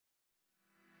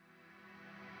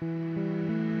Hello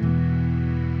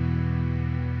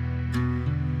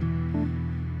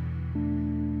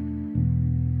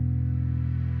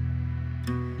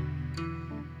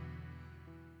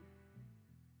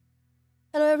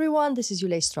everyone, this is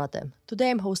Yulei Strate.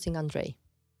 Today I'm hosting Andrei.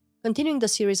 Continuing the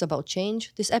series about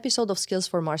change, this episode of Skills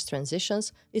for Mars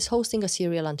Transitions is hosting a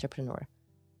serial entrepreneur.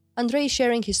 Andrei is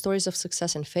sharing his stories of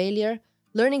success and failure,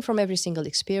 learning from every single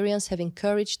experience, having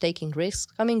courage, taking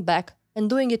risks, coming back, and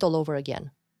doing it all over again.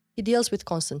 He deals with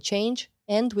constant change,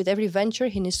 and with every venture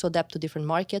he needs to adapt to different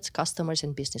markets, customers,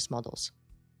 and business models.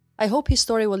 I hope his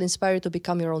story will inspire you to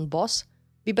become your own boss,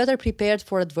 be better prepared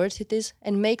for adversities,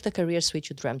 and make the career switch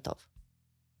you dreamt of.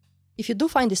 If you do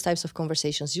find these types of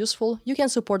conversations useful, you can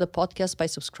support the podcast by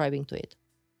subscribing to it.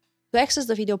 To access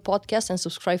the video podcast and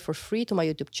subscribe for free to my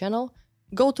YouTube channel,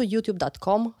 go to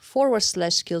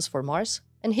youtube.com/skillsformars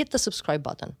and hit the subscribe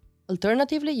button.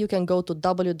 Alternatively, you can go to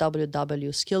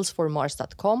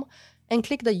www.skillsformars.com and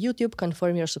click the YouTube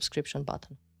confirm your subscription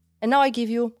button. And now I give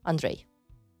you Andrei.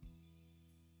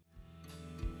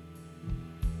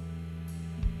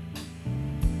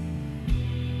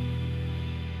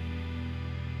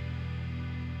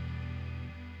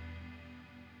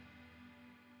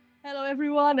 Hello,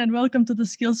 everyone, and welcome to the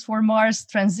Skills for Mars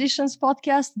Transitions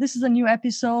podcast. This is a new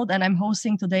episode, and I'm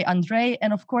hosting today Andrei.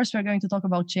 And of course, we're going to talk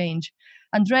about change.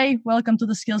 Andrei, welcome to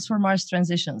the Skills for Mars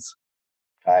Transitions.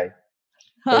 Hi.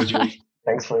 Hey, Jules.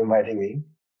 Thanks for inviting me.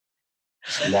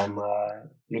 And I'm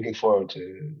looking forward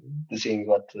to seeing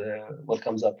what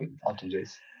comes up out of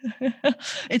this.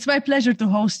 It's my pleasure to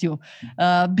host you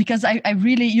because I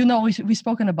really, we've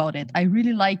spoken about it. I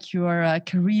really like your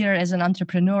career as an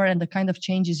entrepreneur and the kind of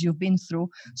changes you've been through.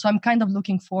 So I'm kind of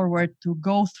looking forward to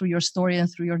go through your story and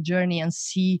through your journey and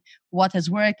see what has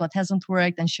worked, what hasn't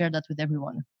worked, and share that with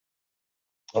everyone.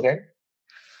 Okay.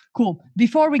 Cool.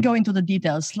 Before we go into the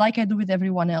details, like I do with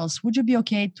everyone else, would you be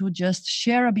okay to just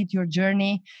share a bit your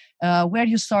journey, where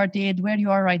you started, where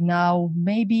you are right now,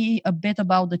 maybe a bit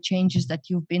about the changes that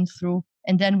you've been through,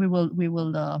 and then we will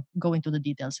go into the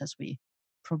details as we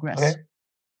progress. Okay.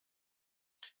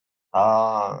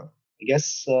 I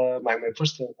guess my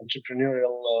first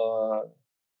entrepreneurial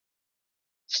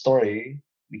story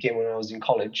became when I was in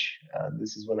college.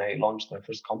 This is when I launched my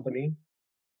first company.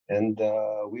 And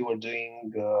we were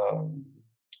doing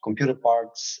computer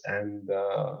parts and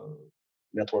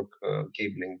network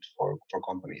cabling for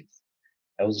companies.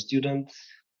 I was a student,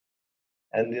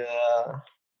 and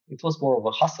it was more of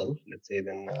a hustle, let's say,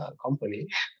 than a company.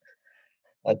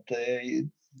 But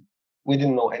we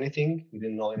didn't know anything. We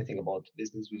didn't know anything about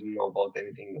business. We didn't know about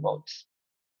anything about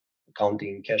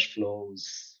accounting, cash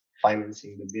flows,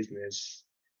 financing the business.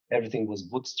 Everything was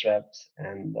bootstrapped,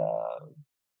 and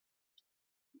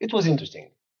it was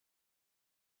interesting.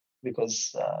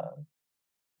 Because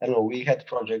I don't know, we had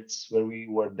projects where we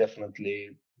were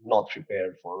definitely not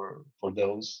prepared for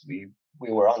those. We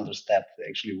were understaffed.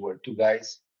 Actually, we were two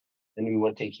guys, and we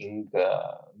were taking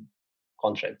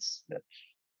contracts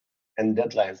and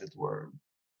deadlines that were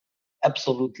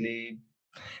absolutely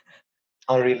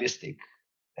unrealistic.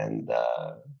 And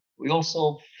we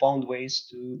also found ways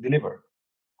to deliver.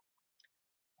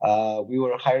 We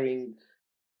were hiring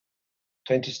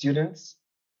 20 students.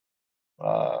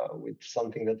 With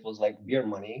something that was like beer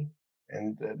money,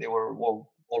 and they were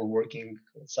all working,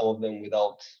 some of them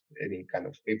without any kind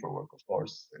of paperwork, of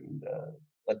course, and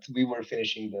but we were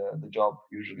finishing the job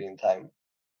usually in time.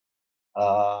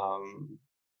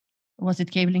 Was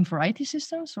it cabling for IT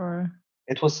systems or?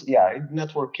 It was,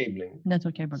 network cabling.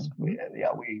 Network cabling. We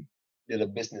did a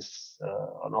business,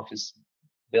 an office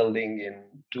building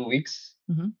in 2 weeks,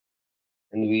 and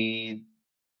it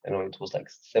was like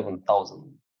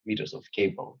 7,000 meters of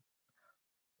cable,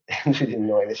 and we didn't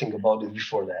know anything about it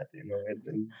before that, and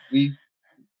we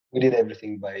did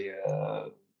everything by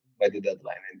the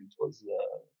deadline, and it was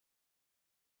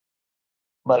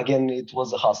but again, it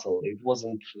was a hustle. It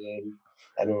wasn't the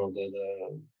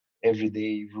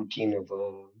everyday routine of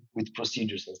with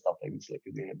procedures and stuff like this, like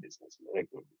you do in a business, in a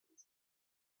regular business.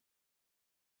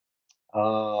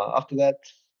 After that,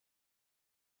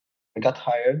 I got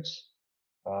hired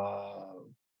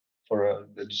for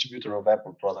the distributor of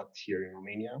Apple products here in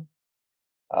Romania,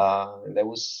 and I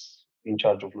was in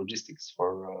charge of logistics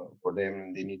for them,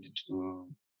 and they needed to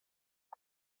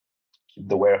keep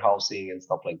the warehousing and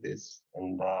stuff like this.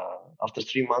 And after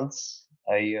 3 months,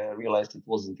 I realized it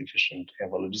wasn't efficient to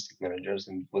have a logistic managers,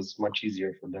 and it was much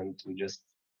easier for them to just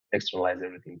externalize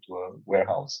everything to a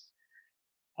warehouse.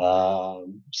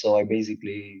 So I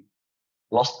basically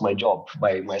lost my job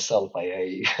by myself.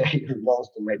 I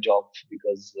lost my job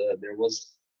because there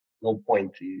was no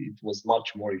point. It was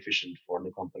much more efficient for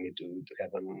the company to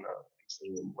have an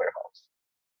external warehouse.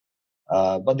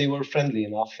 But they were friendly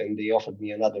enough, and they offered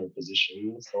me another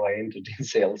position, so I entered in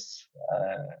sales.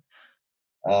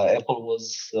 Apple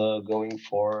was going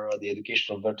for the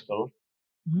educational vertical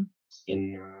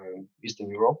in Eastern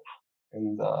Europe,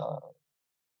 and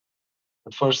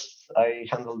at first I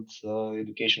handled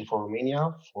education for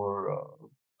Romania for a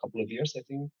couple of years, I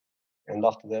think, and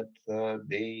after that,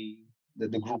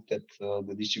 the group that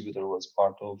the distributor was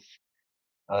part of,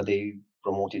 they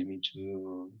promoted me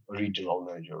to a regional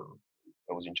manager.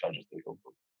 I was in charge, I think, of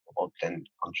about 10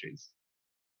 countries.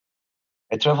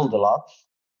 I traveled a lot.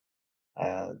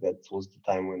 That was the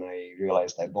time when I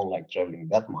realized I don't like traveling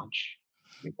that much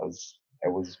because I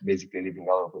was basically living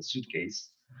out of a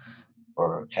suitcase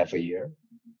for half a year.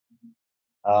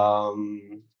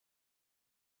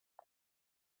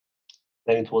 Then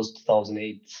it was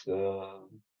 2008.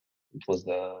 It was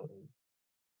the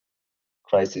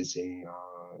crisis in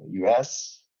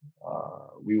US.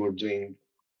 We were doing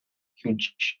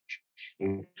huge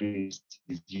increase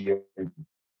year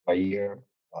by year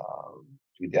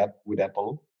with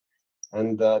Apple,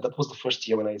 and that was the first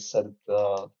year when I said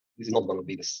this is not going to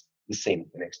be the same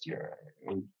the next year. I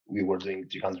mean, we were doing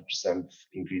 300%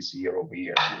 increase year over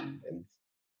year, and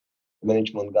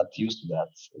management got used to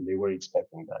that, and they were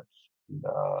expecting that. And,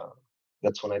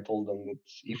 that's when I told them that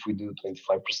if we do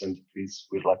 25% increase,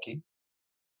 we're lucky.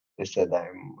 They said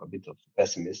I'm a bit of a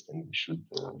pessimist and we should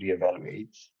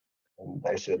reevaluate. And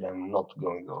I said I'm not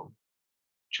going to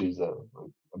choose a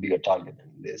bigger target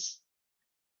than this.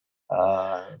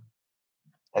 I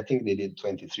think they did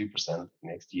 23%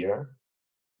 next year,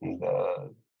 and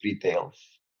retail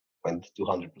went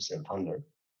 200% under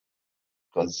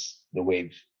because the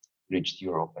wave reached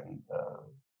Europe, and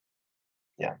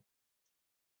yeah.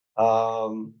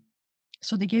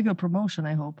 So they gave you a promotion,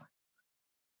 I hope.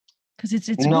 Because it's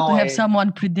no, good to have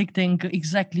someone predicting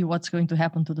exactly what's going to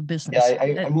happen to the business. Yeah,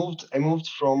 I moved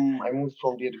from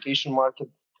the education market,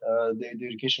 the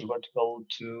education vertical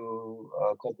to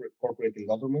corporate and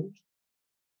government,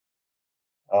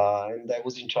 and I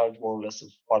was in charge more or less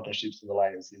of partnerships and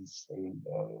alliances and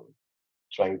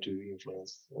trying to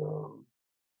influence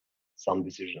some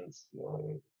decisions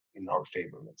in our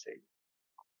favor, let's say.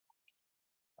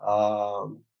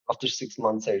 After 6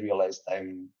 months, I realized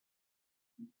I'm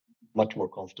much more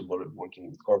comfortable with working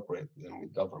with corporate than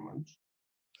with government.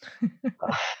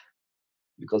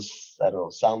 Because I don't know,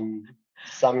 some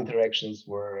interactions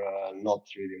were not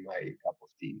really my cup of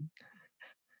tea.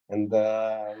 And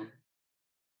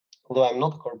although I'm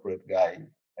not a corporate guy,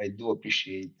 I do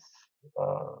appreciate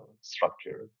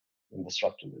structure and the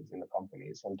structure that's in the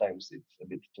company. Sometimes it's a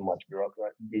bit too much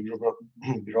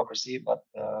bureaucracy, but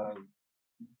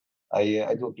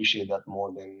I do appreciate that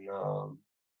more than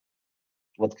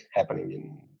what's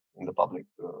happening in the public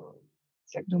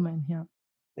sector. Domain, yeah.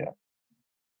 Yeah.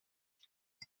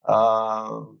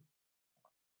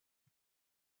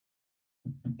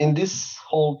 In this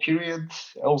whole period,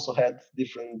 I also had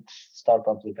different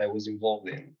startups that I was involved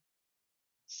in.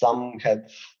 Some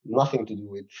had nothing to do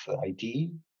with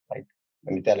IT, like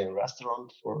an Italian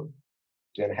restaurant for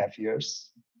 2.5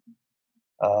 years,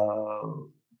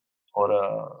 or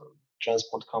a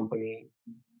transport company,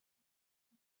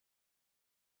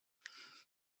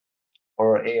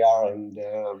 or AR and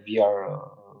VR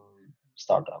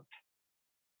startup.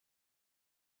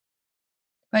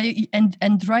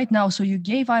 And right now, so you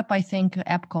gave up, I think,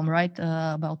 Appcom, right?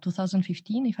 About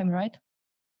 2015, if I'm right.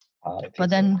 But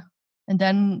then, so. And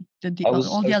then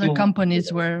all the other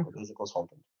companies were as a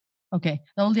consultant. Okay,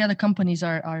 all the other companies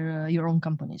are your own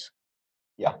companies.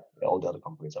 Yeah, all the other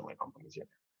companies are my companies. Yeah.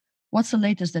 What's the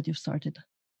latest that you've started?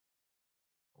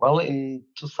 Well, in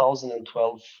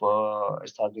 2012, I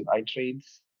started iTrade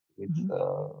with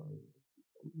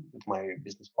my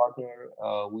business partner.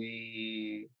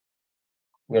 We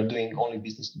are doing only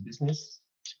business to business,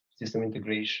 system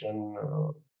integration,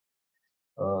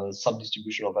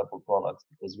 sub-distribution of Apple products,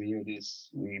 because we knew this.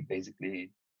 We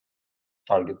basically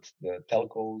target the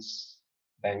telcos,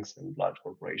 banks, and large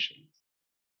corporations.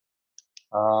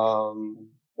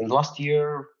 And last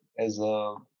year,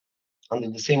 under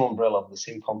the same umbrella of the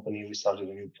same company, we started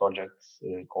a new project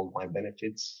called My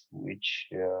Benefits, which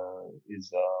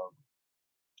is a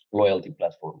loyalty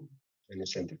platform, an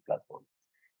incentive platform.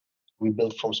 We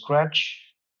built from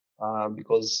scratch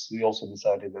because we also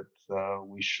decided that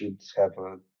we should have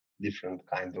a different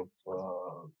kind of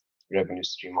revenue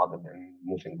stream other than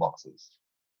moving boxes,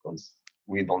 because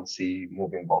we don't see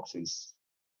moving boxes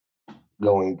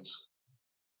going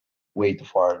way too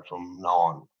far from now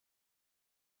on.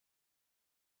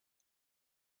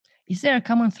 Is there a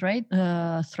common thread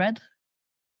that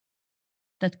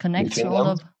connects Between all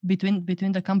them? of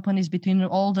between the companies, between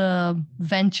all the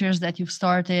ventures that you've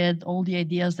started, all the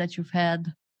ideas that you've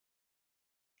had?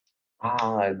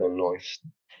 I don't know if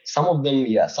some of them,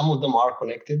 yeah, some of them are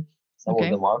connected. Some of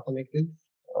Okay. them are connected.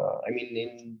 I mean,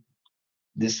 in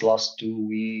this last two,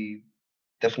 we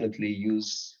definitely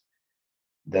use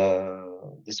the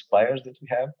suppliers that we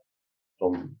have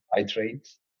from iTrade.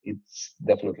 It's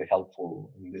definitely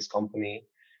helpful in this company.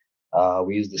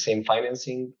 We use the same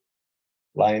financing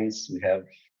lines. We have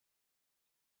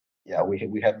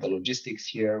the logistics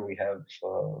here. We have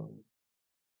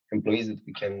employees that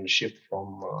we can shift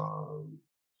from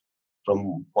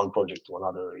one project to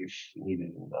another if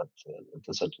needed in that at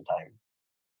a certain time.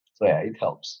 So yeah, it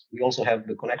helps. We also have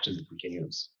the connections that we can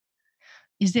use.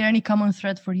 Is there any common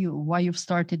thread for you? Why you've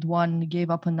started one, gave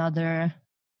up another?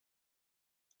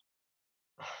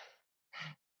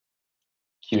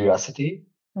 Curiosity.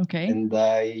 Okay. And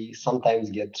I sometimes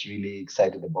get really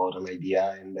excited about an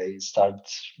idea and I start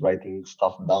writing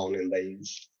stuff down and I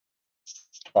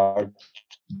start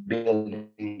building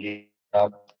it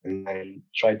up and I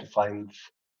try to find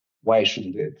why I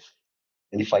shouldn't do it.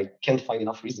 And if I can't find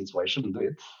enough reasons why I shouldn't do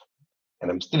it, and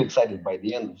I'm still excited by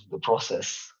the end of the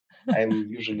process,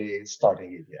 I'm usually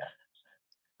starting it. Yeah.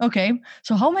 Okay.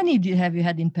 So how many have you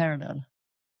had in parallel?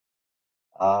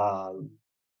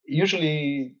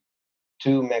 Usually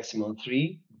two, maximum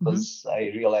three, because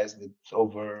I realized that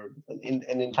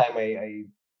in time I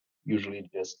usually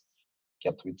just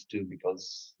kept with two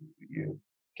because you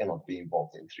cannot be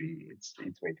involved in three. It's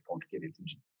way too complicated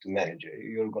to manage.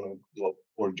 You're gonna do a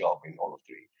poor job in all of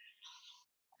three.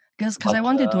 Because I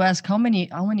wanted to ask how many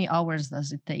hours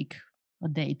does it take a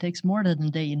day? It takes more than a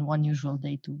day in one usual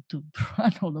day to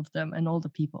run all of them and all the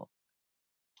people.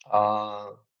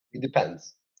 It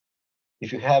depends.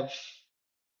 If you have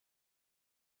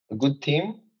a good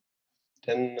team,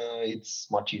 then it's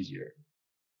much easier.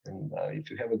 And if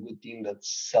you have a good team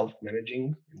that's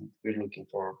self-managing, and we're looking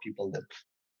for people that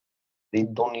they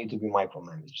don't need to be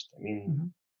micromanaged. I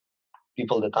mean,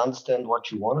 people that understand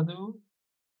what you want to do,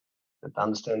 that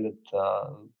understand that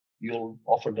you'll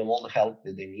offer them all the help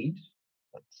that they need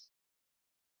at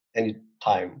any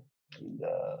time, and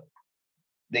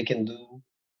they can do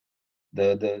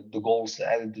the goals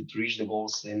and to reach the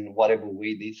goals in whatever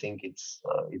way they think it's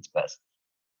best.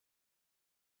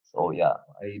 So yeah,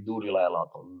 I do rely a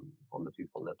lot on the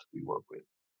people that we work with,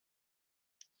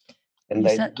 and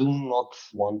I do not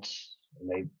want,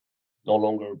 and I no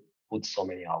longer put so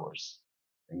many hours,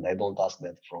 and I don't ask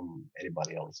that from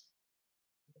anybody else,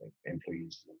 like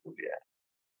employees. Yeah.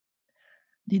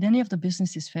 Did any of the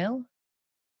businesses fail?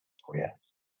 Oh yeah,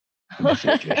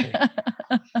 definitely.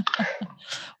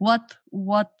 What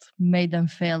made them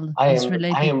fail? I Is am.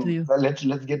 related to you? Let's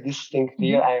get this thing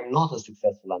clear. I am not a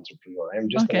successful entrepreneur. I am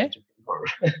just an entrepreneur.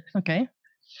 Okay.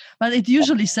 But it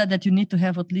usually said that you need to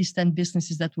have at least 10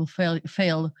 businesses that will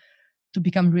fail to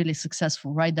become really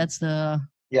successful, right? That's the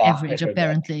average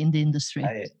apparently in the industry.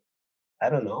 I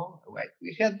don't know.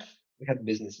 We had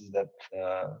businesses that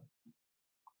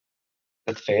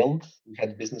failed. We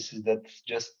had businesses that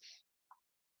just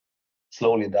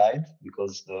slowly died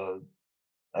because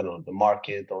I don't know, the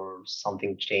market or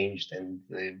something changed, and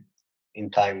in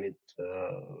time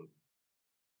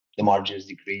the margins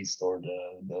decreased, or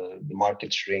the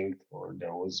market shrinked, or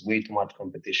there was way too much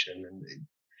competition,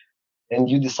 and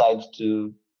you decide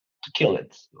to kill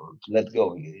it or to let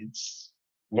go. It's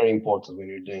very important when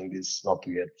you're doing this not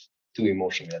to get too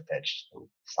emotionally attached to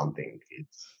something.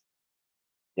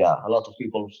 A lot of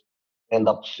people end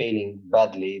up failing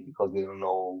badly because they don't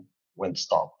know when to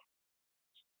stop.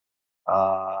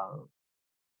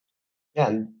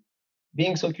 And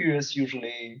being so curious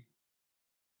usually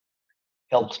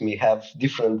helps me have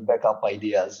different backup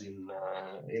ideas in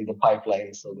the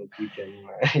pipeline so that we can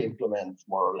implement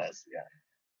more or less. Yeah.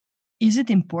 Is it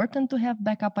important to have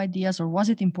backup ideas, or was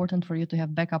it important for you to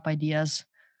have backup ideas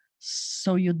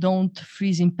so you don't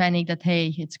freeze in panic that,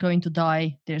 hey, it's going to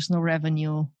die, there's no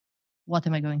revenue, what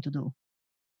am I going to do?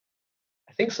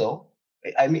 I think so.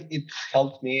 I mean, it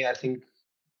helped me. I think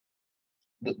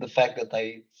the fact that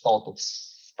I thought of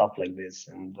stuff like this,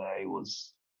 and I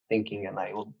was thinking, and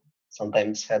I would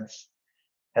sometimes had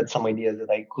some ideas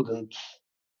that I couldn't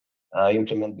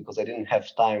implement because I didn't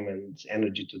have time and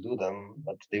energy to do them,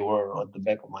 but they were at the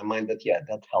back of my mind. That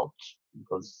helped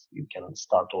because you can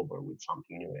start over with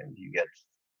something new and you get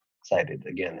excited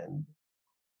again. And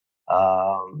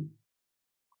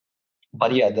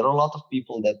but yeah, there are a lot of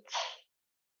people that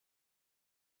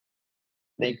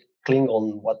they cling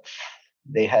on what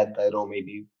they had, I don't know,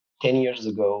 maybe 10 years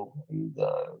ago, and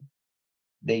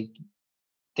they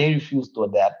refuse to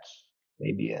adapt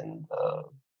maybe, and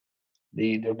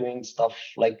they're doing stuff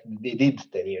like they did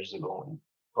 10 years ago, and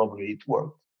probably it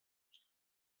worked.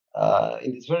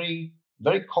 And it's very,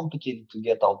 very complicated to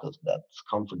get out of that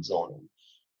comfort zone and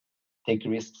take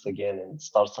risks again and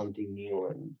start something new.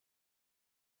 And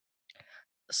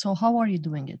So how are you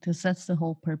doing it? Because that's the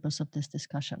whole purpose of this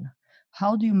discussion.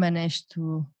 How do you manage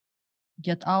to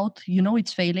get out? You know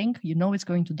it's failing, you know it's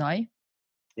going to die.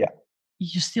 yeah,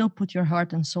 You still put your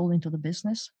heart and soul into the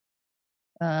business.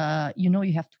 You know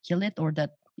you have to kill it, or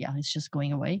that it's just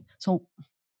going away. So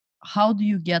how do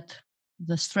you get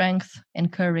the strength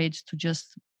and courage to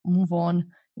just move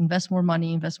on, invest more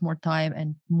money, invest more time,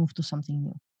 and move to something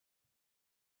new?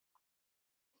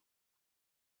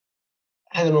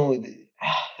 I don't know.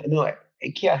 I know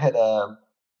IKEA had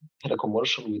a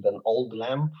commercial with an old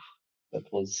lamp that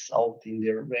was out in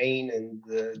the rain, and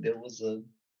there was a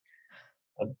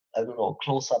I don't know,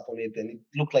 close up on it, and it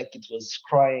looked like it was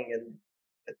crying,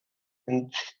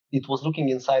 and it was looking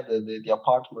inside the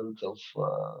apartment of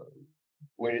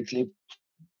where it lived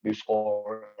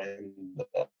before, and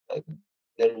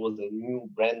there was a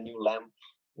brand new lamp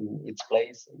in its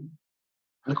place, and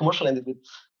the commercial ended with,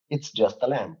 "It's just a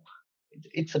lamp.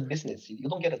 It's a business. You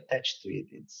don't get attached to it.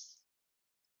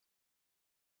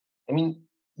 I mean,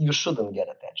 you shouldn't get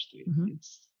attached to it. Mm-hmm.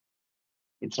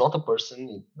 It's not a person.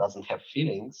 It doesn't have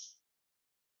feelings.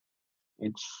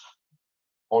 It's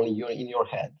only you in your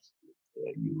head.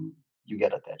 You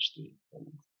get attached to it, and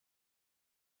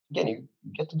again, you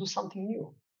get to do something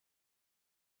new.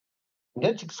 And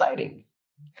that's exciting.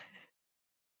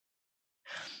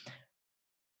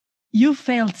 You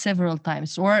failed several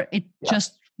times, or it Yeah.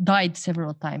 just died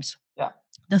several times. Yeah.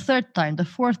 The third time, the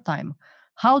fourth time,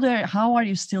 how are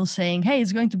you still saying, hey,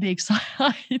 it's going to be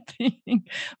exciting?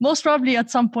 Most probably at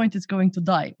some point it's going to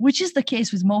die, which is the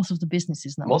case with most of the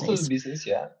businesses nowadays. Most of the business,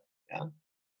 yeah.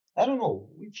 I don't know.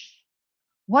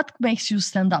 What makes you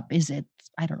stand up? Is it,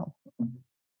 I don't know.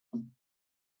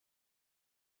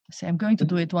 Say, I'm going to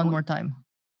do it one more time.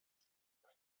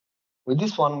 With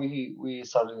this one, we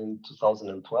started in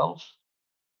 2012.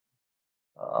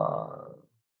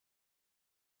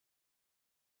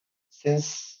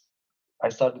 Since I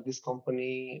started this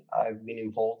company, I've been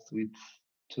involved with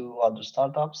 2 other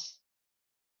startups.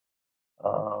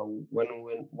 When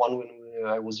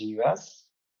I was in US,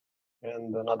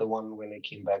 and another one when I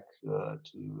came back to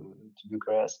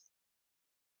Bucharest,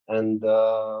 and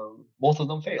both of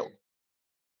them failed.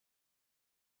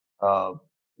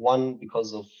 One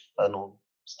because of, I don't know,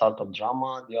 startup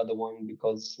drama. The other one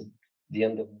because at the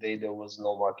end of the day there was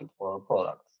no market for our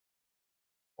product.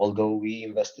 Although we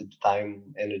invested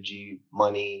time, energy,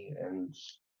 money, and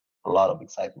a lot of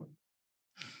excitement.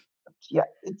 But yeah,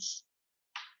 it's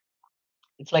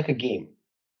like a game.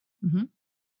 Mm-hmm.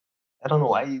 I don't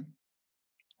know.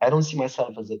 I don't see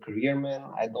myself as a career man.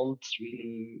 I don't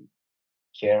really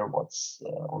care what's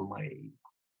on my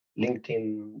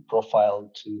LinkedIn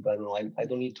profile to, I don't know, I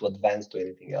don't need to advance to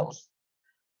anything else.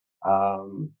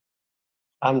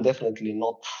 I'm definitely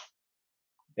not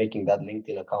making that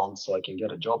LinkedIn account so I can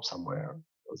get a job somewhere,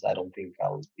 because I don't think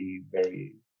I'll be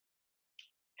very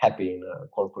happy in a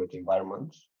corporate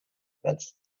environment.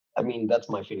 That's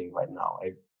my feeling right now.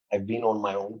 I've been on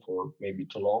my own for maybe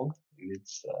too long, and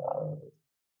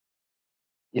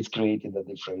it's created a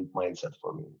different mindset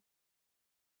for me.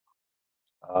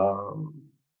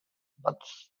 But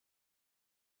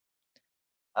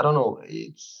I don't know.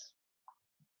 It's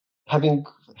having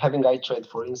iTrade,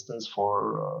 for instance,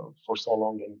 for so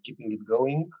long and keeping it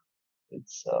going.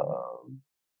 It's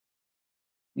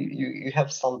you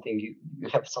have something you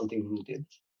have something rooted,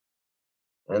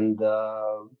 and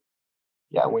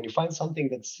yeah, when you find something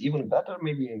that's even better,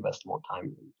 maybe you invest more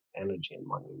time, and energy, and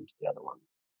money into the other one.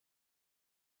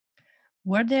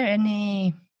 Were there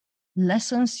any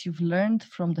lessons you've learned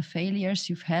from the failures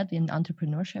you've had in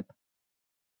entrepreneurship?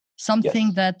 Something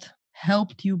Yes. that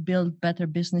helped you build better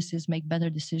businesses, make better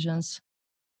decisions?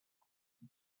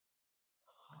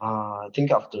 I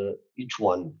think after each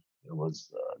one, there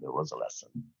was a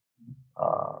lesson.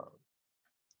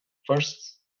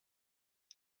 First,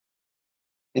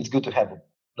 it's good to have a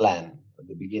plan at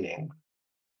the beginning,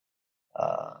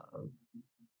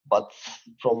 but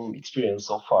from experience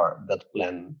so far, that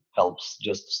plan helps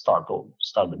just to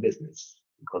start the business,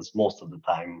 because most of the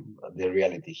time the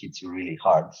reality hits you really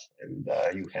hard, and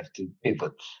you have to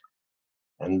pivot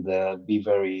and be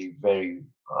very, very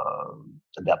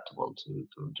adaptable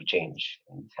to change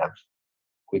and have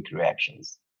quick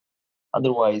reactions.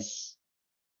 Otherwise,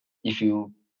 if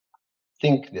you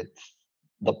think that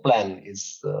the plan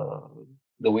is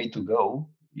the way to go,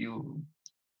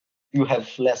 you have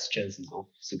less chances of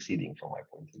succeeding from my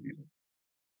point of view.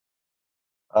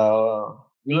 Uh,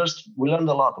 we learned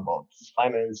a lot about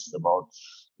finance, about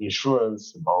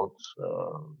insurance, about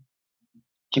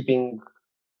keeping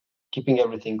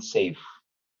everything safe.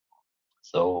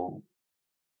 So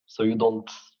you don't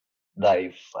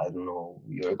die if, I don't know,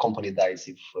 your company dies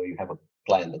if you have a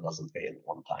client that doesn't pay at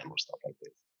one time or stuff like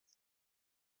this.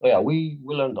 So yeah, we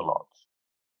learned a lot.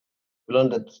 We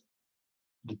learned that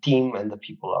the team and the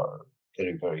people are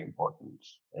very, very important,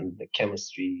 and the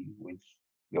chemistry with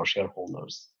your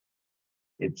shareholders,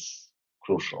 it's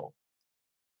crucial.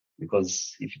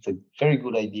 Because if it's a very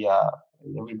good idea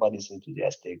and everybody's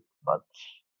enthusiastic, but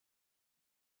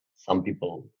some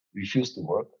people refuse to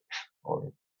work,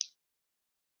 or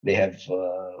they have,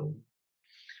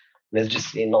 let's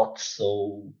just say, not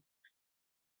so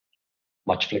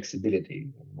much flexibility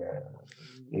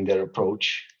in their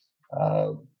approach,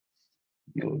 uh,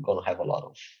 you're gonna have a lot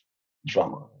of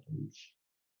drama, and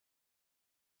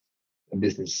a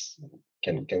business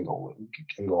can go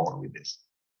on with this.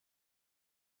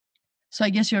 So I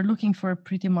guess you're looking for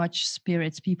pretty much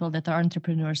spirits, people that are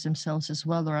entrepreneurs themselves as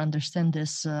well, or understand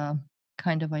this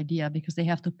kind of idea, because they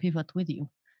have to pivot with you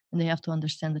and they have to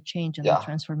understand the change and the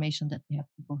transformation that they have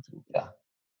to go through. Yeah.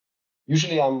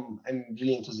 Usually I'm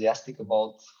really enthusiastic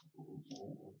about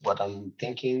what I'm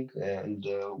thinking, and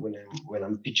when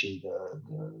I'm pitching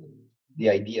the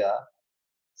idea.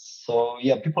 So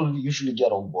yeah, people usually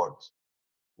get on board.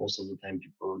 Most of the time,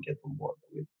 people get on board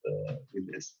with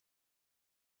this.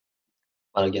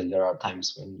 But again, there are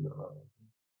times when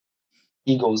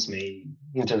egos may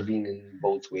intervene in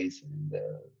both ways, and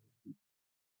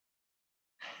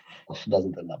stuff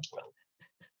doesn't end up well.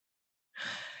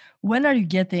 When are you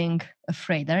getting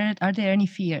afraid? Are there any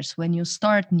fears when you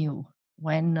start new,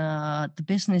 when the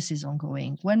business is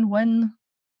ongoing? When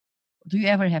do you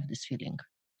ever have this feeling?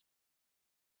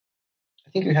 I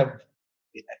think you have,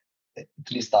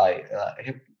 at least I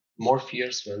have more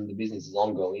fears when the business is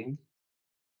ongoing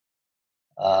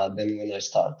than when I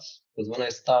start. Because when I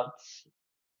start,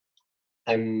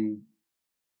 I'm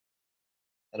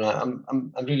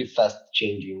really fast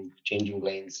changing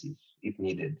lanes if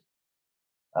needed.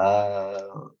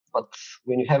 But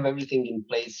when you have everything in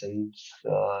place and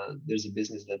there's a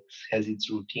business that has its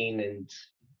routine and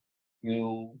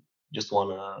you just want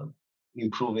to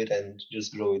improve it and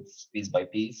just grow it piece by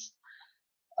piece,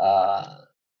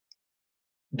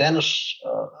 then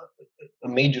a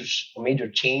major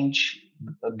change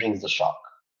brings the shock,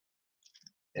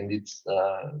 and it's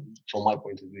from my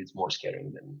point of view, it's more scary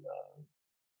than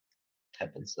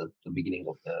happens at the beginning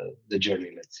of the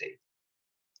journey, let's say.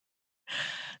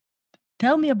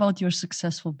 Tell me about your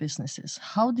successful businesses.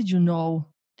 How did you know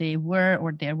they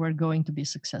were going to be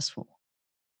successful?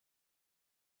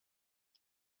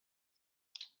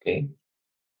 Okay.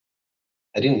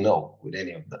 I didn't know with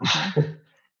any of them. Okay.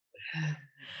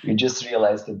 You just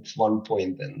realized at one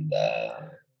point, and I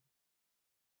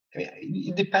mean,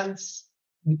 it depends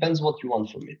what you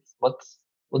want from it. What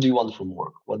do you want from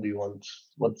work? What do you want?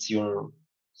 What's your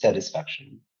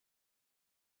satisfaction?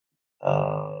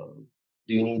 Do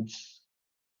you need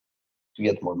to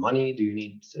get more money? Do you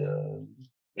need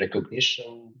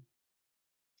recognition?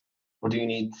 Or do you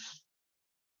need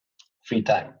free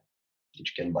time that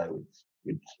you can buy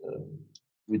with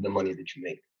the money that you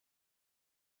make?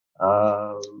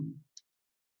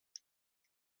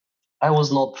 I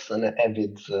was not an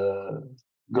avid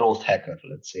growth hacker,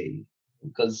 let's say,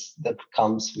 because that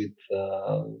comes with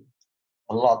a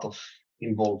lot of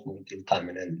involvement in time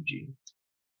and energy.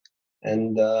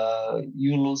 And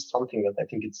you lose something that I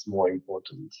think it's more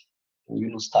important.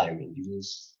 You lose time and you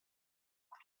lose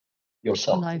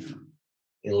yourself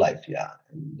in life, yeah.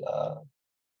 And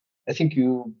I think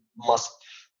you must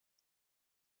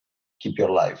keep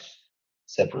your life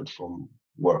separate from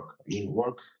work. I mean,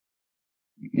 work,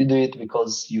 you do it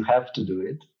because you have to do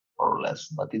it, more or less,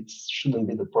 but it shouldn't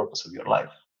be the purpose of your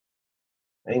life.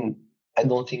 I mean, I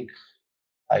don't think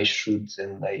I should,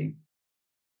 and I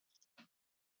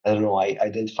don't know, I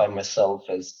identify myself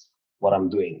as what I'm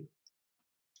doing.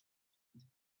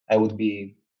 I would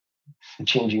be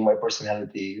changing my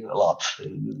personality a lot.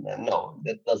 And no,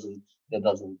 that doesn't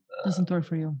work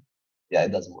for you. Yeah,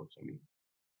 it doesn't work for me.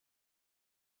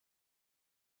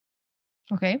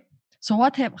 Okay. So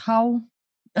how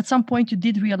at some point you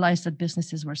did realize that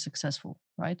businesses were successful,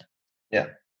 right? Yeah.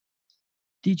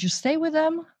 Did you stay with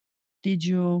them? Did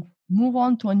you move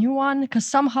on to a new one? Because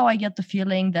somehow I get the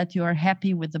feeling that you are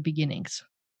happy with the beginnings.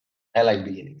 I like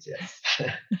beginnings, yes.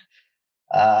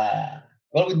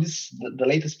 Well, with the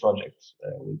latest project,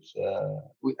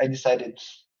 I decided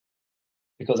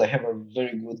because I have a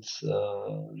very good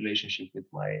relationship with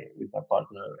my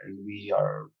partner, and we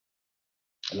are,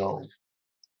 you know,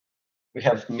 we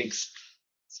have mixed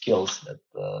skills that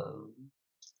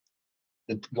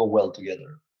go well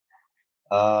together.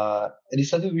 I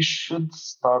decided we should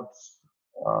start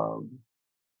um,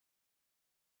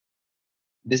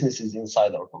 businesses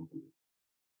inside our company.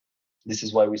 This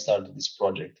is why we started this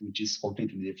project, which is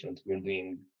completely different. We're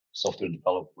doing software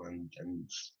development and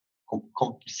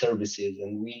services,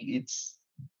 and it's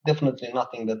definitely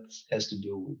nothing that has to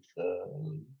do with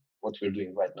what we're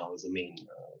doing right now as a main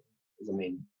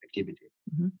activity.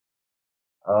 Mhm.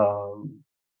 Um,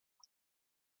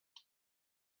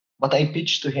 but I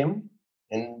pitched to him,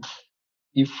 and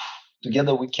if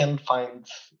together we can find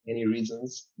any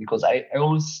reasons, because I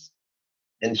always,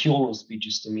 and he always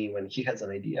pitches to me when he has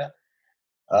an idea,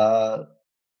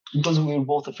 because we're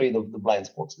both afraid of the blind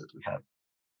spots that we have.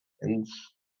 And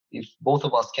if both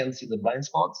of us can see the blind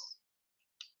spots,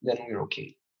 then we're okay.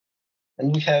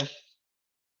 And we have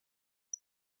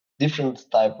different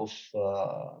type of,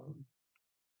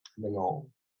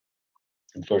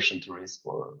 aversion to risk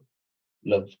or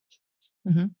love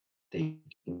Mhm.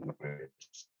 taking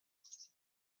risks.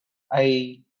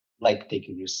 I like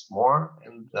taking risks more,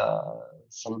 and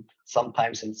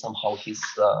sometimes and somehow he's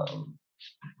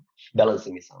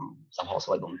balancing me somehow,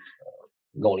 so I don't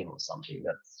go in on something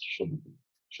that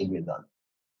should be done.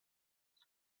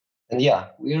 And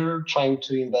yeah, we're trying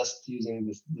to invest using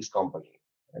this company,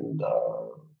 and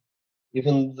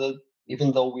even the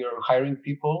even though we are hiring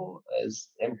people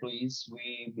as employees,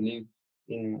 we believe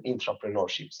in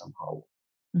entrepreneurship somehow.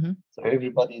 Mhm. So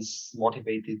everybody's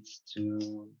motivated to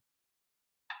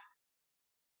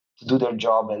do their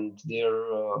job, and they're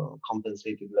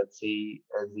compensated, let's say,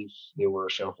 as if they were a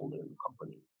shareholder in the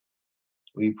company.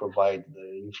 We provide the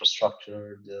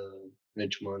infrastructure, the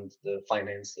management, the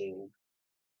financing,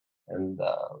 and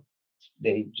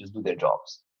they just do their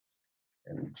jobs.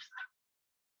 And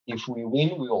if we win,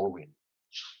 we all win,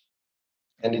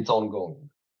 and it's ongoing.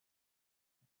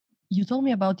 You told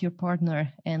me about your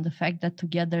partner and the fact that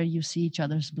together you see each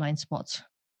other's blind spots.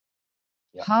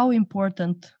 Yeah. How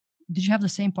important did you have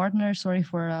the same partner? Sorry,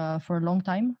 for a long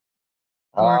time,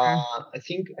 or I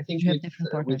think did you have different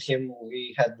with partners? him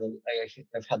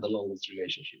I've had the longest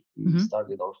relationship. We Mhm.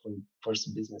 started our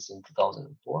first business in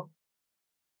 2004,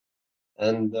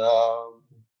 and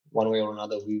one way or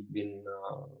another we've been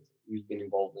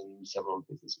involved in several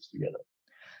businesses together.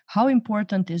 How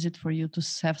important is it for you to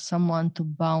have someone to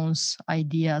bounce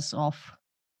ideas off?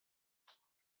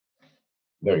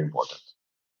 Very important,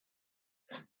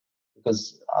 because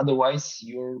otherwise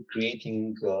you're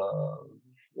creating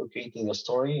a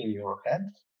story in your head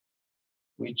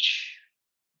which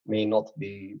may not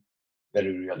be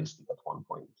very realistic at one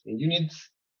point, and you need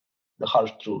the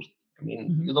harsh truth. I mean,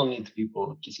 Mhm. you don't need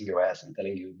people kissing your ass and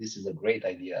telling you this is a great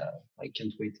idea. I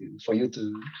can't wait for you to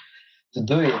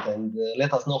do it, and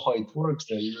let us know how it works.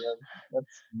 And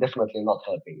that's definitely not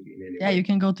helping in any Yeah, you way.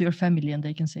 can go to your family and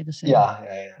they can say the same. Yeah,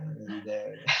 and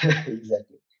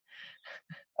exactly.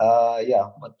 Yeah,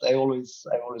 but I always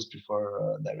prefer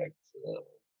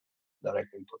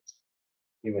direct input,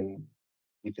 even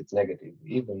if it's negative,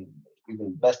 even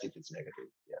best if it's negative.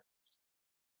 Yeah.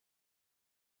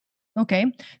 Okay.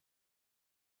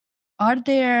 Are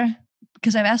there,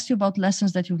 because I've asked you about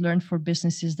lessons that you've learned for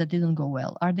businesses that didn't go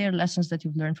well. Are there lessons that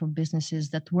you've learned from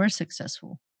businesses that were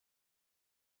successful?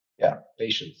 Yeah,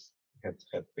 patience. You have to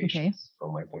have Okay. patience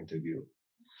from my point of view.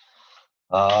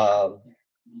 Uh,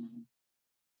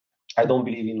 I don't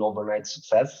believe in overnight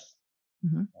success.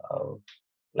 Mhm. Uh,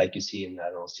 like you see in, I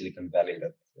don't know, Silicon Valley,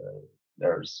 that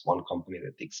there's one company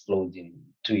that explodes in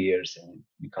 2 years and it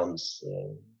becomes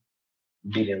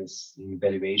billions in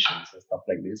valuations and stuff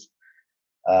like this.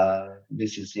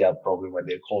 This is, yeah, probably why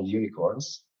they're called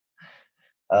unicorns.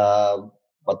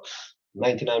 But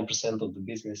 99% of the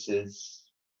businesses,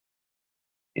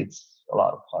 it's a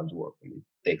lot of hard work, and it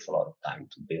takes a lot of time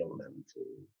to build and to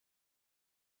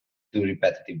do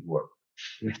repetitive work,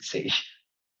 let's say.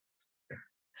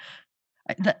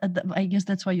 I guess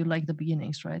that's why you like the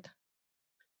beginnings, right?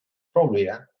 Probably,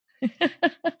 yeah.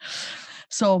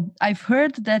 So I've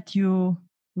heard that you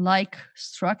like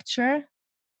structure,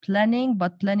 planning,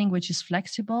 but planning which is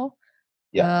flexible.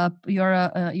 Yeah,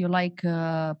 You like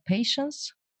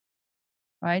patience,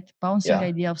 right? Bouncing yeah.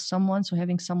 idea of someone, so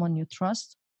having someone you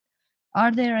trust.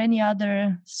 Are there any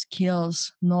other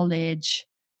skills, knowledge,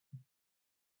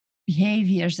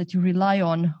 behaviors that you rely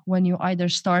on when you either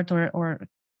start or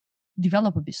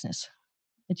develop a business?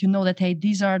 That you know that, hey,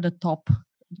 these are the top,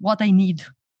 what I need,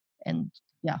 and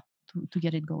yeah, to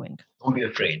get it going. Don't be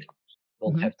afraid.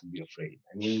 Don't Mhm. have to be afraid.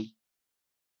 I mean,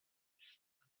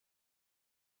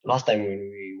 Last time when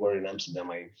we were in Amsterdam,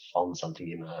 I found something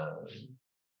in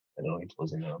I don't know, it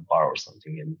was in a bar or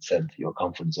something, and it said your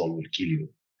comfort zone will kill you.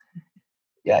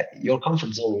 Yeah, your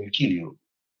comfort zone will kill you.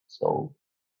 So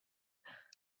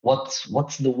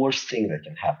what's the worst thing that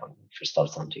can happen if you start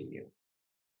something new?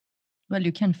 Well,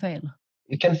 you can fail.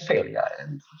 You can fail, yeah,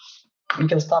 and you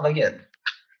can start again.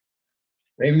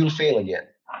 Maybe you'll fail again,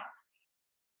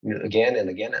 again and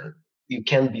again, and you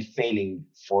can't be failing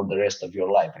for the rest of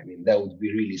your life. I mean, that would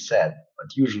be really sad,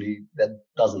 but usually that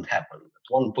doesn't happen. At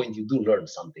one point, you do learn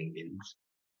something, and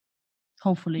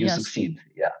Hopefully, you yes. succeed.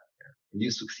 Yeah, and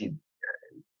you succeed.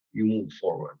 And you move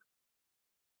forward.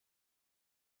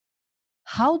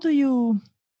 How do you,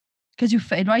 because you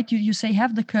fail, right? You say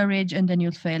have the courage and then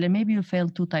you'll fail, and maybe you'll fail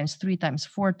 2 times, 3 times,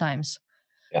 4 times.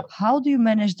 Yeah. How do you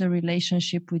manage the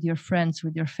relationship with your friends,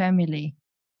 with your family,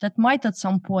 that might at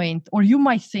some point, or you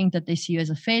might think that they see you as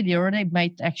a failure, or they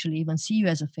might actually even see you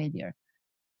as a failure?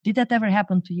 Did that ever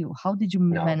happen to you? How did you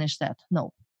No. manage that?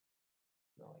 No.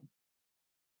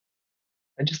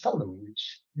 I just tell them,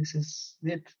 this is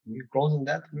it. We're closing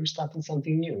that. We're starting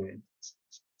something new.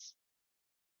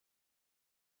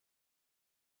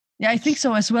 Yeah, I think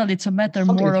so as well. It's a matter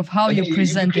something more that of how you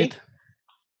present it.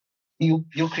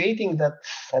 You're creating that,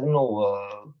 I don't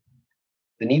know,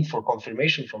 the need for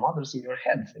confirmation from others in your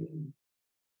head. I mean,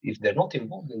 if they're not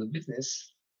involved in the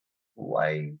business,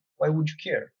 why would you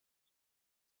care?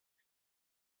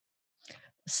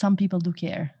 Some people do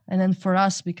care, and then for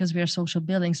us, because we are social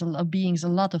beings, a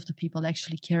lot of the people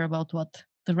actually care about what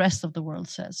the rest of the world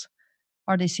says.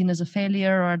 Are they seen as a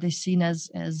failure, or are they seen as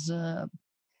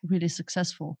really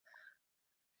successful?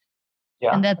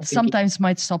 Yeah, And that sometimes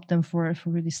might stop them for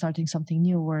really starting something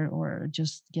new, or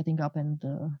just getting up and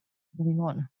moving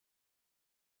on.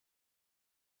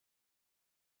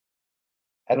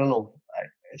 I don't know.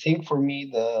 I think for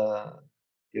me, the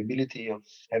ability of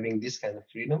having this kind of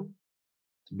freedom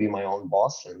to be my own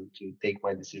boss and to take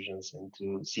my decisions and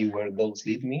to see where those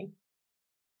lead me,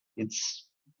 it's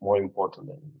more important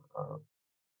than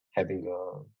having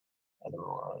I don't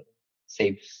know, a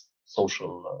safe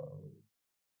social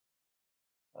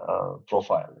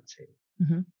profile, let's say.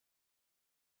 Mm-hmm.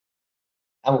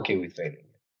 I'm okay with failing.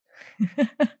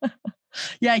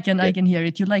 Yeah, I can hear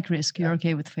it. You like risk. You're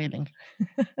okay with failing.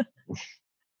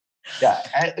 Yeah.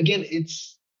 Again,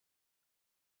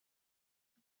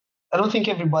 I don't think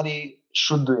everybody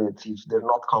should do it if they're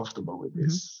not comfortable with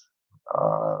this.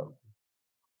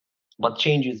 But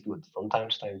change is good. From time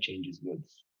to time, change is good.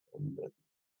 And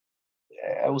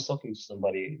I was talking to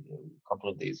somebody a couple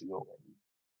of days ago. And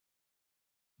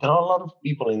there are a lot of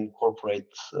people in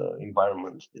corporate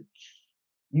environments that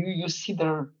you see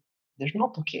they're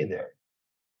not okay there.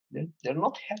 They're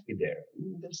not happy there. I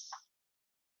mean, there's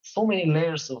so many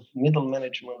layers of middle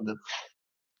management that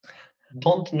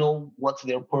don't know what's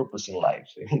their purpose in life.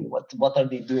 I mean, what are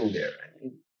they doing there? I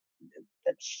mean,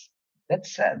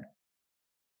 that's sad.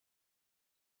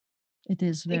 It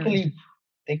is take a leap.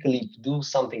 Take a leap. Do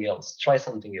something else. Try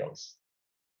something else.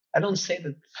 I don't say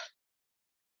that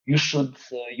you should.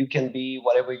 You can be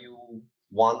whatever you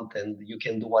want and you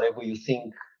can do whatever you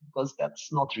think, because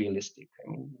that's not realistic.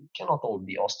 I mean, you cannot all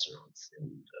be astronauts,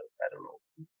 and I don't know.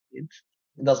 It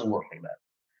doesn't work like that.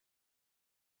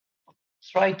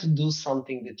 Try to do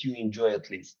something that you enjoy at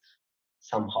least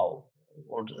somehow,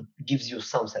 or that gives you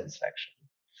some satisfaction.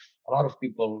 A lot of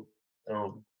people,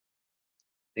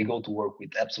 they go to work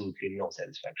with absolutely no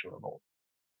satisfaction at all.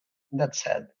 That's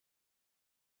sad.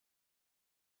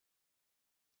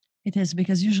 It is,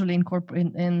 because usually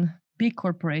in big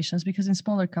corporations, because in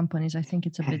smaller companies, I think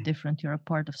it's a bit different. You're a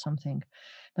part of something,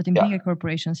 but in bigger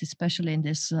corporations, especially in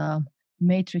this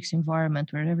matrix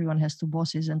environment where everyone has 2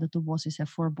 bosses and the 2 bosses have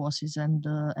 4 bosses and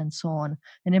so on,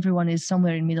 and everyone is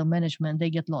somewhere in middle management, they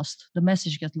get lost. The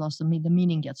message gets lost. The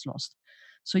meaning gets lost.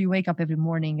 So you wake up every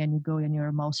morning and you go and you're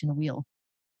a mouse in a wheel,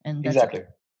 and that's exactly. it.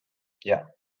 Yeah.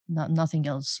 Nothing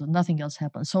else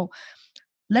happens. So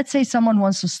let's say someone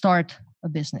wants to start a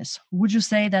business. Would you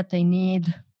say that they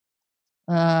need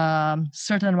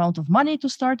certain amount of money to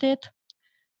start it?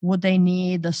 Would they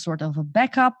need a sort of a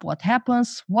backup? What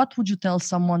happens? What would you tell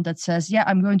someone that says, yeah,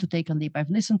 I'm going to take a leap. I've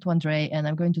listened to Andrei and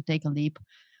I'm going to take a leap.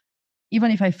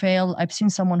 Even if I fail, I've seen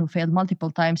someone who failed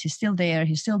multiple times. He's still there.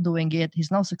 He's still doing it.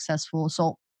 He's now successful.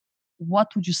 So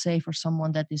what would you say for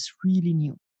someone that is really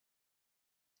new?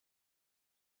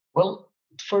 Well,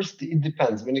 first, it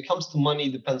depends. When it comes to money,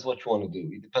 it depends what you want to do.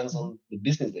 It depends on the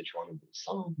business that you want to do.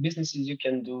 Some businesses you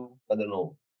can do, I don't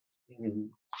know,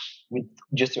 with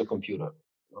just your computer,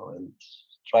 and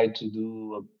try to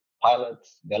do a pilot,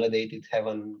 validate it, have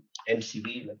an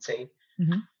MCV, let's say.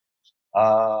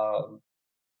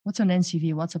 What's an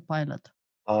NCV? What's a pilot?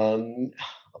 A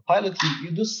pilot,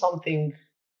 you do something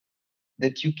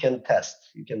that you can test.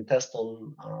 You can test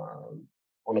on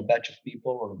a batch of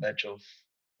people, on a batch of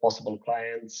possible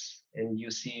clients, and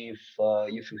you see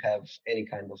if you have any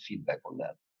kind of feedback on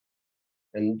that,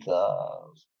 and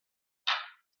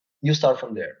you start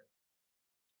from there.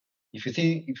 If you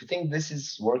think this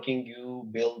is working, you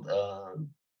build a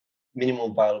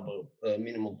minimum viable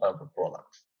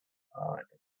product,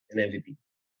 an MVP,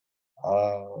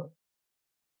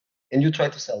 and you try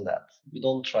to sell that. You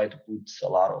don't try to put a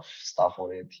lot of stuff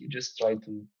on it. You just try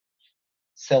to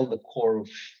sell the core of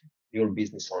your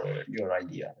business or your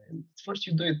idea. And first,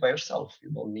 you do it by yourself. You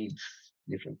don't need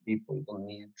different people. You don't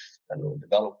need, I don't know,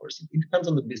 developers. It depends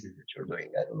on the business that you're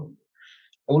doing. I don't know.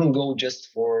 I wouldn't go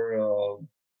just for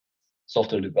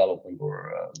software development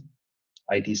or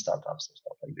IT startups or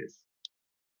stuff like this.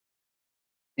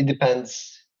 It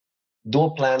depends. Do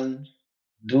a plan.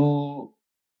 Do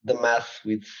the math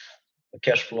with a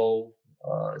cash flow.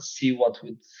 See what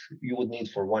you would need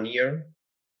for 1 year.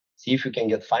 See if you can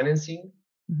get financing.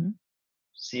 Mm-hmm.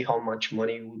 See how much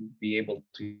money you would be able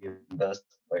to invest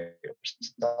by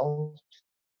yourself.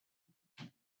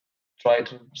 Try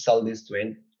to sell this to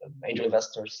angel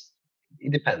investors.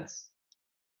 It depends.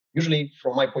 Usually,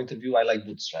 from my point of view, I like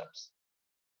bootstraps.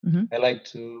 Mm-hmm. I like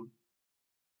to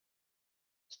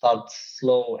start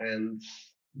slow and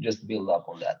just build up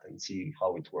on that and see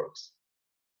how it works.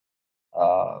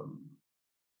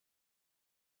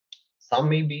 Some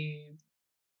may be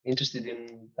interested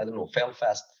in, I don't know, fail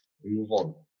fast and move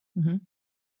on. Mm-hmm.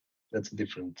 That's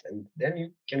different. And then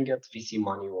you can get VC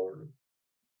money or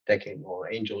decade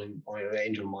or angel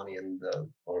money and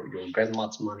or your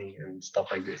grandma's money and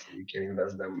stuff like this. And you can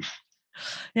invest them.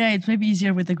 Yeah, it may be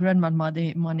easier with the grandma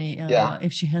money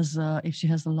if she has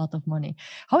a lot of money.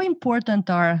 How important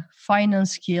are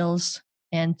finance skills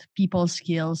and people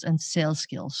skills and sales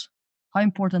skills? How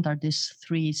important are these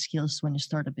three skills when you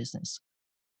start a business?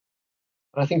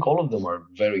 I think all of them are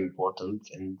very important,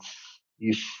 and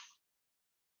if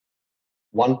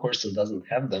one person doesn't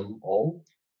have them all,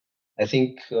 I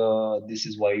think this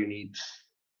is why you need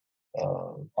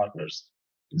partners.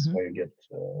 This is why you get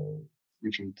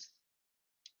different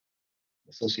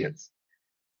associates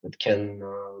that can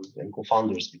and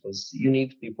co-founders, because you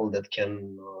need people that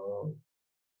can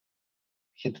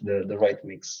hit the right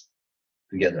mix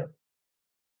together.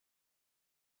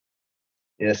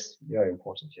 Yes, they are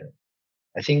important. Yeah,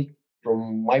 I think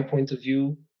from my point of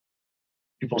view,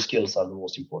 people skills are the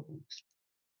most important,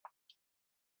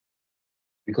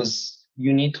 because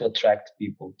you need to attract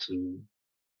people to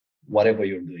whatever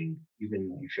you're doing.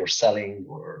 Even if you're selling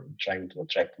or trying to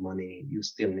attract money, you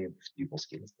still need people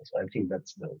skills. So I think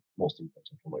that's the most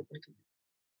important from my point of view.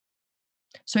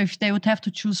 So if they would have to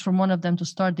choose from one of them to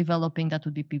start developing, that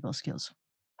would be people skills.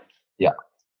 Yeah.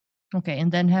 Okay,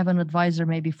 and then have an advisor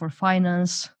maybe for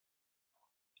finance.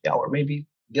 Yeah, or maybe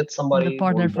get somebody the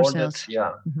partner for sales.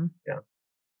 Yeah, mm-hmm. Yeah.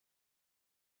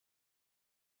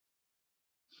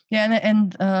 Yeah,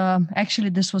 and actually,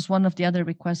 this was one of the other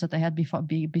requests that I had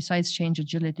besides Change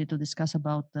Agility to discuss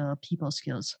about the people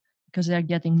skills, because they are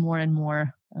getting more and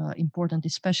more important,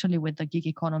 especially with the gig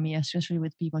economy, especially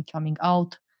with people coming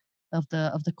out of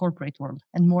the corporate world,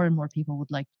 and more people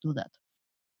would like to do that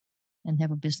and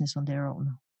have a business on their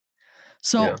own.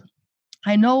 So. Yeah.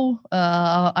 I know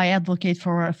I advocate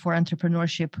for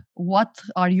entrepreneurship. What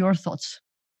are your thoughts?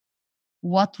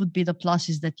 What would be the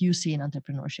pluses that you see in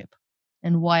entrepreneurship,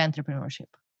 and why entrepreneurship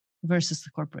versus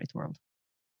the corporate world?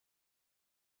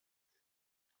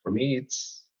 For me,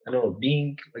 it's, I don't know,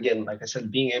 being, again, like I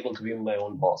said, being able to be my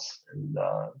own boss, and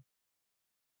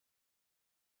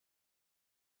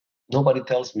nobody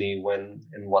tells me when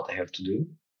and what I have to do.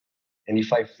 And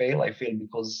if I fail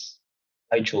because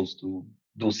I chose to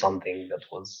do something that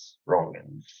was wrong,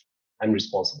 and I'm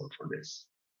responsible for this.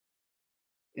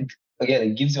 It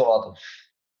gives you a lot of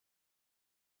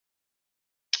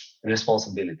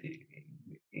responsibility,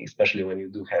 especially when you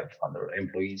do have other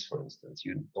employees, for instance.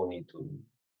 You don't need to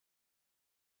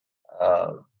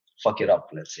fuck it up,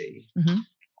 let's say. Mm-hmm.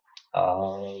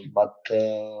 But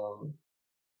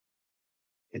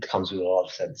it comes with a lot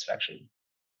of satisfaction,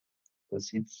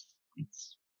 because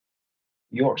it's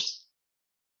yours.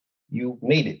 You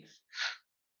made it,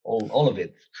 all of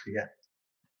it. Yeah.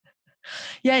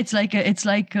 Yeah,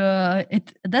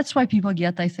 that's why people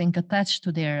get, I think, attached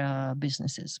to their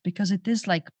businesses, because it is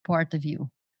like part of you.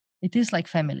 It is like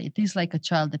family. It is like a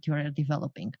child that you are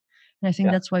developing. And I think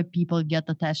that's why people get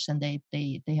attached, and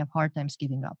they have hard times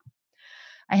giving up.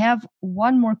 I have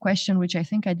one more question, which I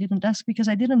think I didn't ask because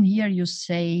I didn't hear you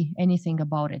say anything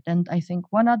about it. And I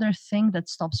think one other thing that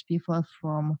stops people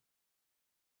from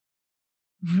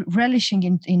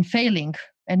relishing in failing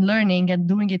and learning and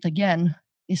doing it again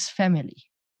is family,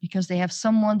 because they have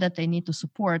someone that they need to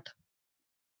support,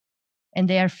 and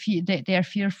they are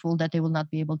fearful that they will not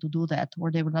be able to do that,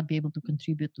 or they will not be able to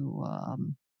contribute to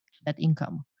that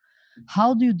income.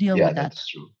 How do you deal with that? That's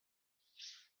true.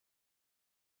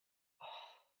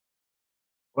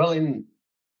 Well, in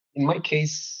my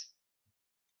case,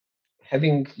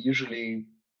 having usually,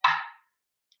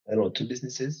 I don't know, two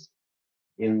businesses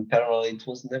in parallel, it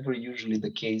was never usually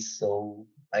the case. So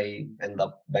I end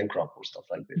up bankrupt or stuff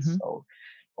like this. So,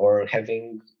 or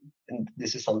having, and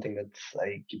this is something that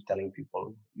I keep telling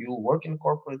people: you work in a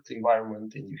corporate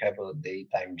environment and you have a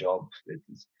daytime job that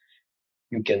is,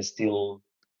 you can still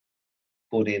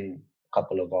put in a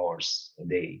couple of hours a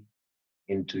day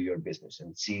into your business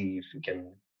and see if you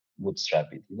can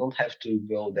bootstrap it. You don't have to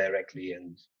go directly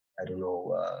and, I don't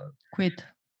know, Quit.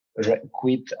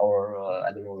 Quit or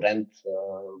I don't know, rent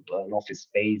an office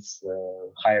space,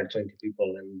 hire 20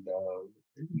 people, and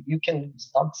you can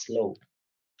start slow.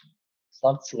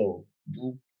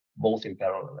 Do both in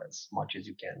parallel as much as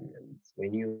you can, and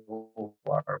when you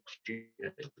are feeling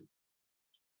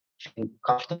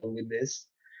comfortable with this,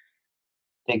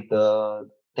 take the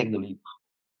leap.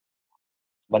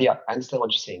 But yeah, I understand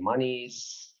what you're saying. Money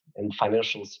is, and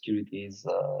financial security is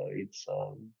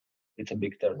it's a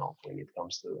big turnoff when it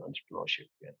comes to entrepreneurship.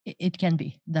 Yeah. It can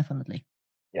be, definitely.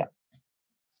 Yeah.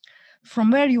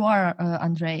 From where you are,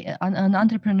 Andrei, an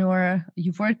entrepreneur,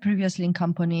 you've worked previously in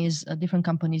companies, different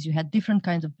companies, you had different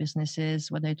kinds of businesses,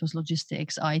 whether it was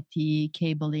logistics, IT,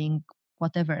 cabling,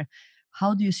 whatever.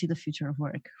 How do you see the future of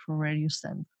work from where you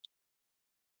stand?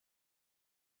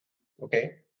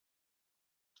 Okay.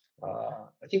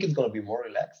 I think it's going to be more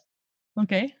relaxed.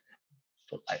 Okay.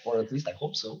 Or at least I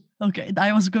hope so. Okay.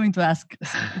 I was going to ask,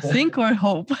 think or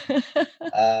hope?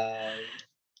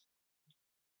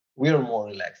 We are more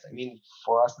relaxed. I mean,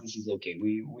 for us, this is okay.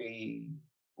 We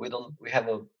have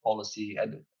a policy.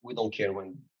 We don't care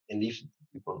when and if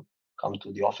people come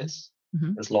to the office,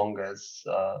 as long as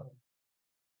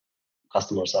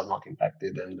customers are not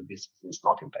impacted and the business is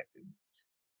not impacted.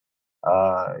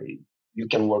 You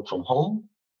can work from home,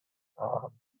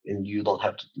 and you don't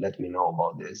have to let me know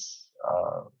about this.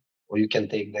 Or you can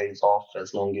take days off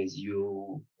as long as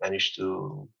you manage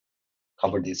to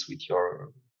cover this with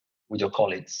your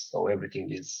colleagues, so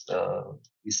everything is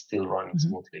still running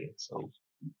smoothly. So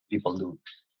people do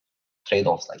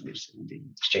trade-offs like this, and they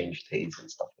exchange days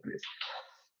and stuff like this.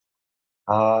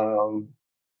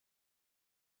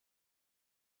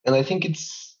 And I think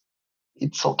it's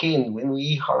okay. And when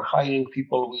we are hiring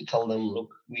people, we tell them,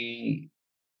 look, we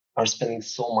are spending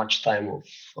so much time of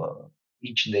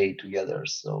each day together,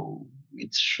 so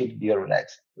it should be a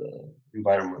relaxed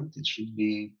environment. It should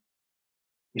be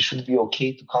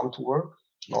okay to come to work,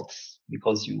 not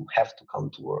because you have to come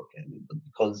to work, but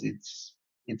because it's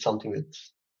something that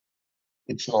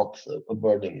it's not a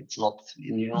burden. It's not,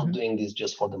 you're not doing this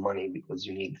just for the money because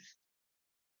you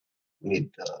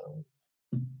need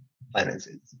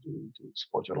finances to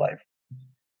support your life.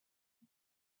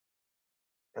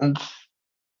 And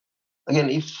again,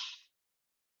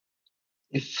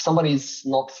 if somebody is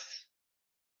not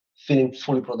feeling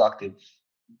fully productive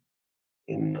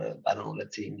in I don't know,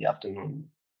 let's say in the afternoon,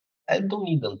 I don't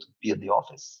need them to be at the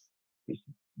office.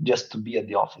 Just to be at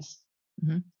the office.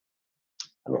 I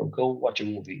don't know, go watch a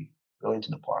movie, go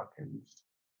into the park, and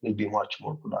you'll be much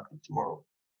more productive tomorrow.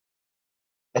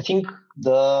 I think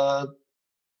the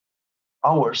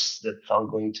hours that are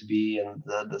going to be, and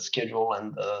the schedule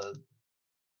and the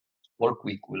work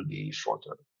week will be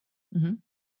shorter.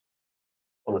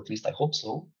 Or at least I hope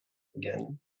so.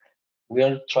 Again, we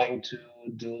are trying to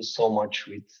do so much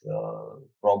with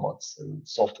robots and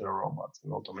software robots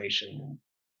and automation.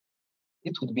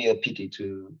 It would be a pity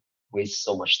to waste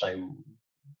so much time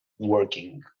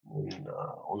working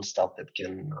on stuff that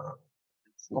can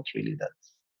it's not really that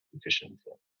efficient.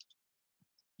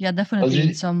 Yeah, definitely.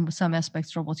 In some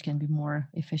aspects, robots can be more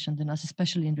efficient than us,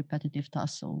 especially in repetitive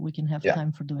tasks. So we can have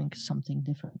time for doing something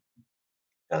different.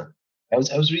 Yeah, I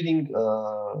was reading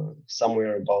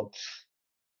somewhere about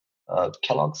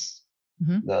Kellogg's,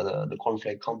 the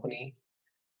cornflake company.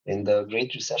 In the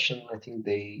Great Recession, I think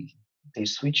they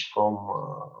switched from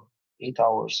 8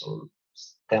 hours or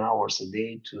 10 hours a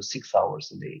day to 6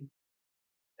 hours a day,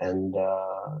 and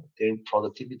their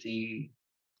productivity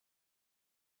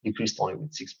decreased only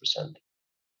with 6%,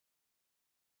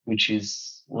 which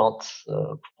is not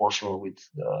proportional with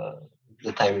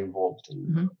the time involved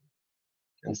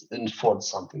and Ford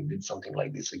did something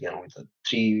like this again with a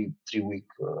 3 week,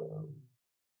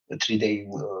 a 3 day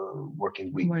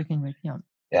working week. Yeah.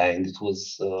 Yeah, and it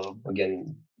was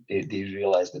again they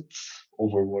realized that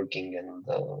overworking and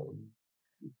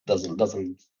doesn't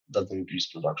increase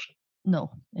production.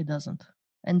 No, it doesn't.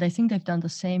 And I think they've done the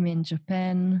same in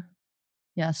Japan.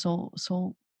 Yeah, so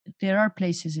there are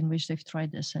places in which they've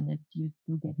tried this, and you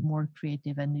do get more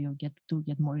creative, and you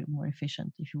get more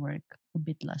efficient if you work a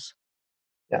bit less.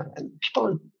 Yeah, and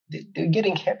people they're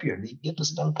getting happier. They get to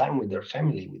spend time with their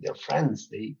family, with their friends.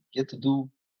 They get to do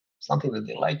something that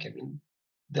they like. I mean,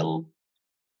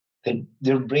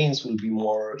 their brains will be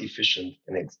more efficient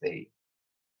the next day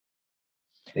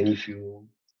than if you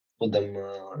put them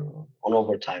on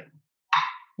overtime.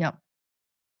 Yeah.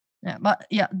 Yeah, but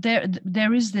yeah,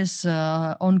 there is this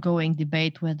ongoing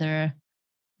debate whether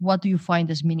what do you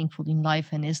find as meaningful in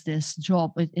life, and is this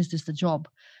the job?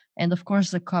 And of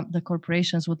course, the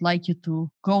corporations would like you to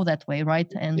go that way,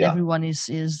 right? And Yeah. everyone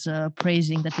is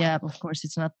praising that. Yeah, of course,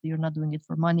 you're not doing it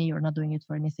for money, you're not doing it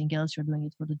for anything else, you're doing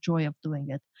it for the joy of doing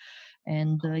it.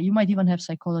 And you might even have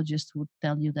psychologists who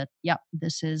tell you that, yeah,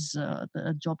 this is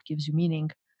the job gives you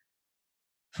meaning.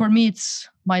 For me, it's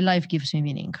my life gives me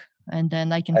meaning, and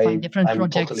then I can find different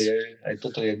projects. I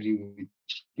totally agree with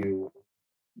you.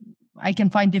 I can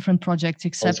find different projects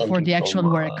except for the actual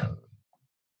work.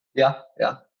 Yeah.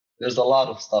 There's a lot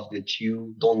of stuff that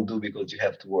you don't do because you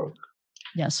have to work.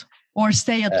 Yes, or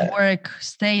stay at work,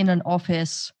 stay in an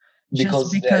office.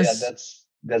 Because that's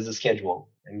the schedule,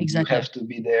 and exactly. You have to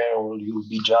be there, or you'll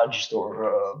be judged, or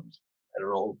I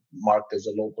don't know, marked as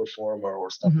a low performer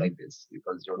or stuff like this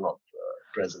because you're not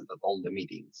present at all the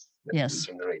meetings that will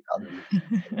generate other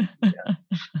meetings.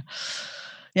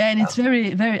 Yeah, and it's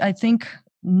very, very. I think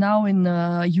now in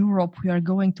Europe we are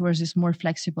going towards this more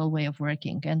flexible way of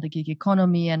working and the gig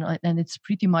economy, and it's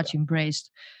pretty much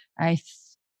embraced.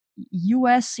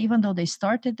 US, even though they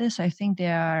started this, I think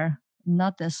they are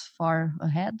not as far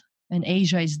ahead, and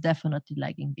Asia is definitely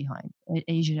lagging behind.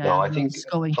 Asia, no, I think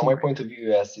from my point of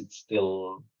view, US, it's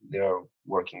still they're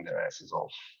working their asses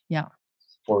off. Yeah.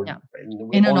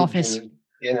 In an office.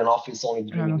 In an office, only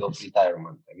dreaming of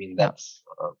retirement. I mean, that's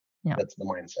the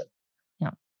mindset. Yeah.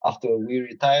 After we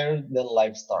retire, then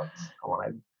life starts. Come on, I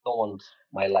don't want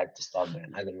my life to start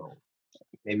then. I don't know.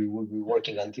 Maybe we'll be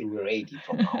working until we're 80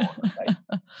 from now on. Right?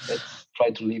 Let's try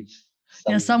to live.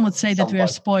 Some would say that we are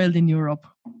spoiled in Europe.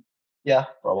 Yeah,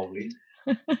 probably.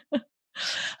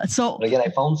 So but again, I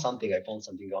found something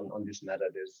on this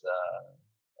matter.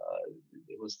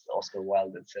 There was Oscar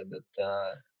Wilde that said that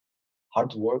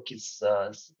hard work is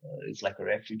it's like a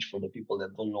refuge for the people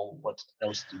that don't know what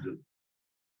else to do.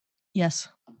 Yes.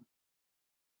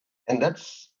 And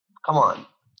come on,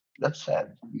 that's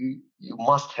sad. You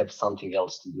must have something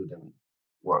else to do than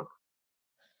work.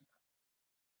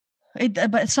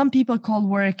 But some people call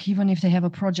work, even if they have a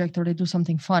project or they do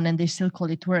something fun, and they still call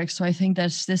it work. So I think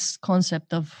there's this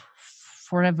concept of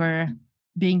forever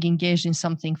being engaged in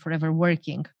something, forever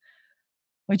working,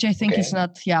 which I think is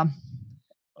not,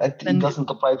 It doesn't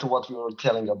apply to what we were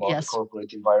telling about the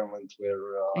corporate environment, where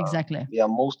exactly. Yeah,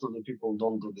 most of the people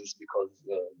don't do this because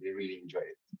they really enjoy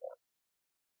it.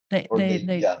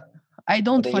 I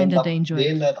don't find that they enjoy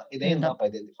it. They end up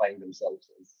identifying themselves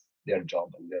as their job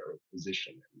and their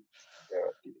position and their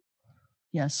activity.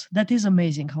 Yes, that is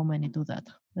amazing how many do that.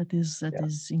 That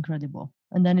is incredible.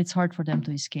 And then it's hard for them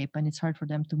to escape, and it's hard for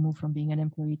them to move from being an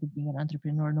employee to being an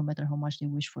entrepreneur, no matter how much they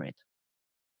wish for it.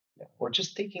 Yeah. Or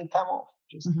just taking time off,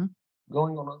 just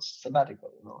going on a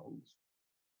sabbatical, and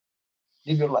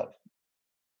live your life.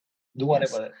 Do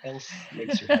whatever else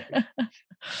makes you happy.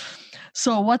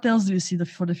 So what else do you see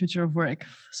for the future of work?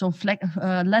 So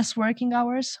less working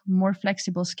hours, more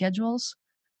flexible schedules,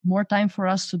 more time for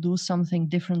us to do something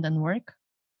different than work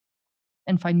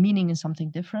and find meaning in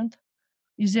something different.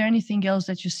 Is there anything else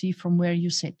that you see from where you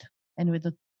sit and with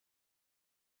the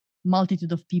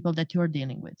multitude of people that you're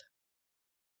dealing with?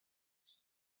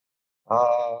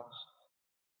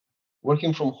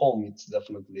 Working from home, it's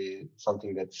definitely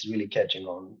something that's really catching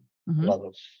on. A lot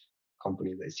of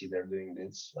companies, I see they're doing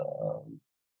this.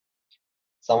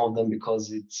 Some of them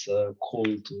because it's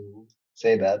cool to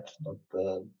say that, but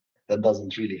that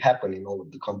doesn't really happen in all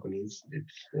of the companies.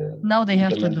 Now they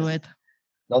have to do it.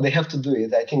 Now they have to do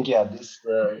it. I think,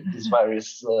 this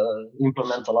virus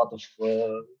implements a lot of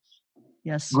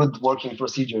good working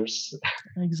procedures.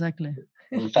 Exactly.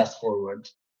 And fast forward.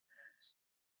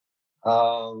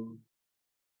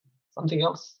 Something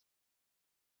else?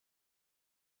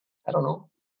 I don't know.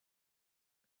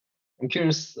 I'm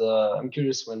curious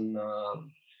when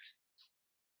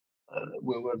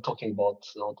we were talking about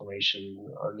automation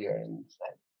earlier, and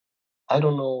I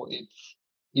don't know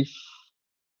if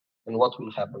and what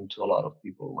will happen to a lot of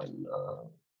people when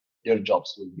their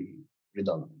jobs will be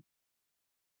redundant.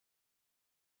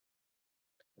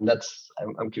 And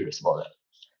I'm curious about that.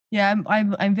 Yeah,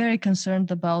 I'm very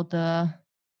concerned about the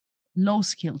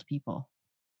low-skilled people.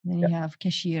 Then you have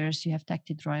cashiers, you have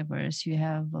taxi drivers, you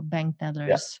have bank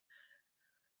tellers,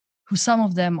 who some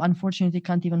of them unfortunately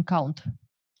can't even count.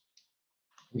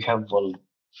 We have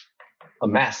a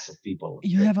mass of people.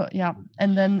 You have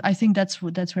and then I think that's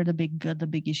where the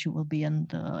big issue will be, and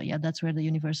that's where the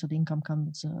universal income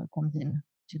comes in.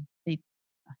 They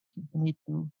need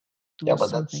to do but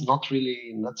something.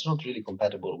 that's not really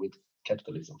compatible with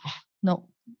capitalism. No.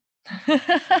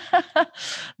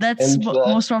 That's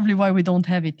most probably why we don't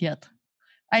have it yet.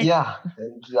 And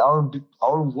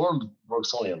our world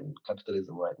works only on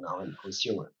capitalism right now and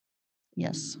consumer.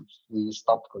 Yes. We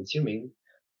stopped consuming.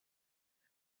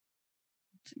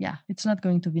 Yeah, it's not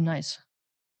going to be nice.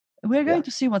 We're going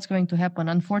to see what's going to happen.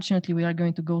 Unfortunately, we are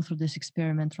going to go through this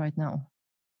experiment right now.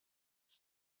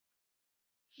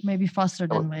 Maybe faster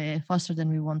than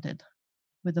we wanted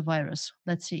with the virus.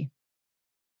 Let's see.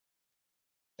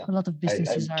 A lot of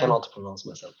businesses I cannot pronounce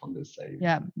myself on this.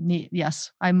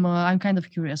 Yes, I'm kind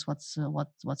of curious what's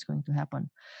going to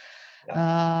happen.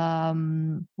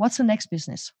 What's the next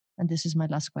business? And this is my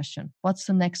last question. What's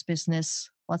the next business?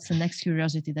 What's the next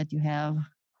curiosity that you have?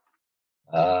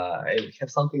 I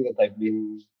have something that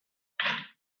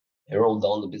I wrote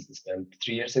down the business plan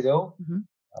 3 years ago. Mm-hmm.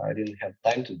 I didn't have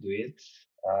time to do it.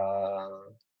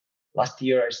 Last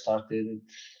year I started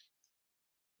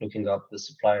looking up the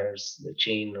suppliers, the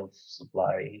chain of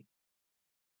supply,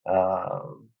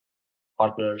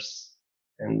 partners,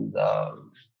 and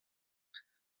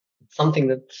something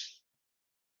that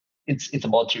it's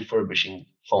about refurbishing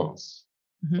phones.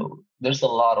 Mm-hmm. So there's a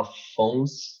lot of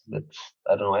phones that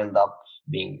I don't know end up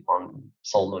being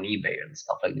sold on eBay and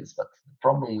stuff like this. But the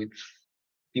problem with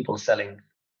people selling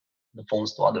the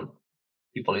phones to other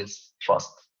people is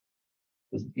trust.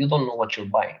 Because you don't know what you're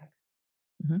buying.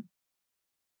 Mm-hmm.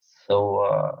 So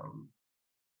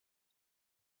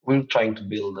we're trying to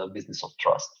build a business of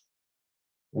trust.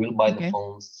 We'll buy the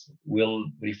phones, we'll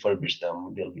refurbish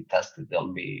them, they'll be tested,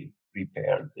 they'll be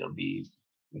repaired, they'll be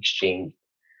exchanged.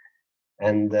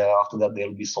 And after that,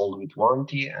 they'll be sold with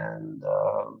warranty and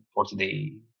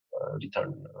 40-day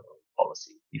return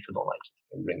policy. If you don't like it,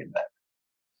 you can bring it back.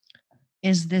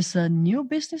 Is this a new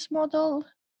business model?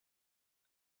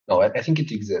 No, I think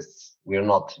it exists. We're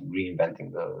not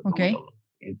reinventing the wheel.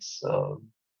 It's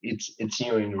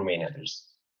new in Romania. There's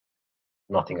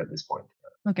nothing at this point.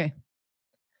 Okay.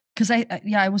 Because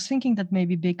I was thinking that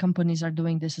maybe big companies are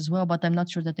doing this as well, but I'm not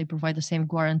sure that they provide the same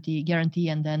guarantee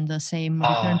and then the same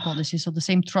return policy, so the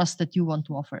same trust that you want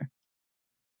to offer.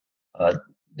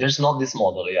 There's not this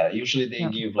model. Yeah, usually they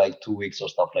give like 2 weeks or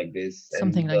stuff like this.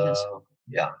 Something like this.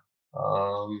 Yeah.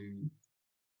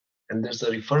 And there's a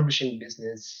refurbishing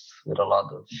business with a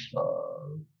lot of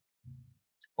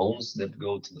phones that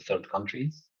go to the third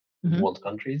countries, mm-hmm. world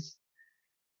countries.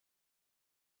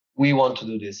 We want to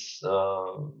do this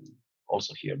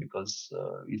also here because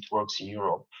it works in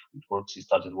Europe. It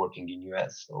started working in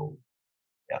US. So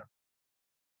yeah.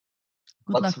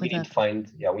 Good luck with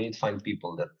that. We need to find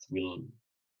people that will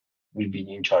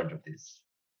be in charge of this.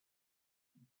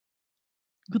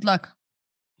 Good luck.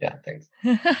 Yeah, thanks.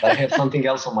 But I have something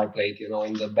else on my plate,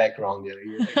 in the background.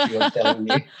 You're telling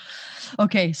me.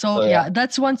 Okay, so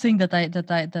that's one thing that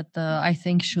I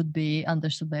think should be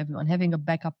understood by everyone. Having a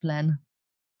backup plan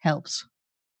helps.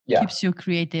 Yeah. Keeps you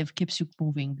creative, keeps you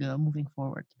moving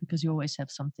forward because you always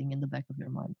have something in the back of your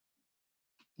mind.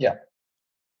 Yeah.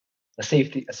 A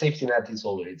safety net is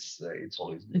always good.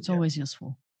 It's always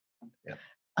useful. Yeah.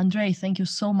 Andrei, thank you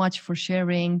so much for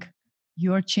sharing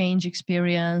your change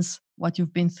experience, what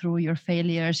you've been through, your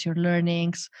failures, your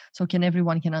learnings, so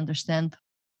everyone can understand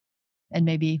and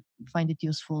maybe find it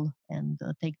useful and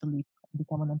take the leap and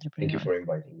become an entrepreneur. Thank you for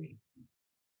inviting me.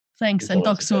 Thanks, and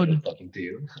talk soon. Talking to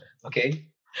you. Okay.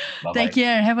 Bye-bye. Take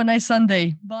care. Have a nice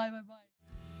Sunday. Bye.